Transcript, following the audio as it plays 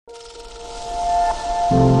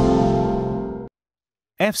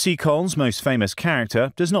FC Köln's most famous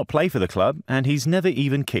character does not play for the club, and he's never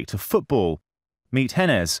even kicked a football. Meet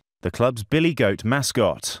Hennes, the club's billy goat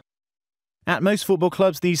mascot. At most football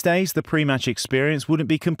clubs these days, the pre-match experience wouldn't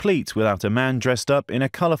be complete without a man dressed up in a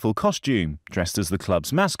colourful costume, dressed as the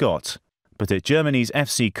club's mascot. But at Germany's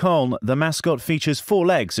FC Köln, the mascot features 4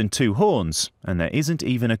 legs and 2 horns, and there isn't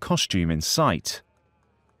even a costume in sight.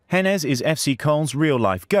 Hennes is FC Köln's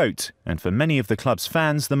real-life goat, and for many of the club's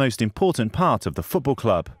fans, the most important part of the football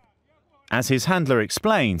club. As his handler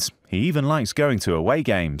explains, he even likes going to away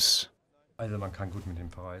games.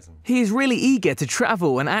 He is really eager to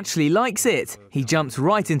travel and actually likes it. He jumps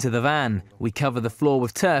right into the van. We cover the floor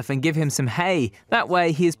with turf and give him some hay. That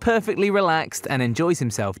way he is perfectly relaxed and enjoys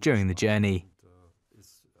himself during the journey.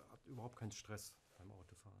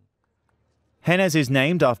 Hennes is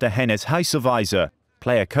named after Hennes Heiselweiser,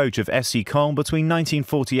 player-coach of FC Köln between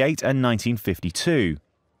 1948 and 1952.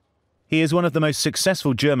 He is one of the most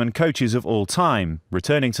successful German coaches of all time,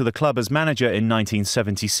 returning to the club as manager in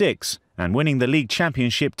 1976 and winning the league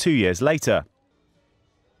championship 2 years later.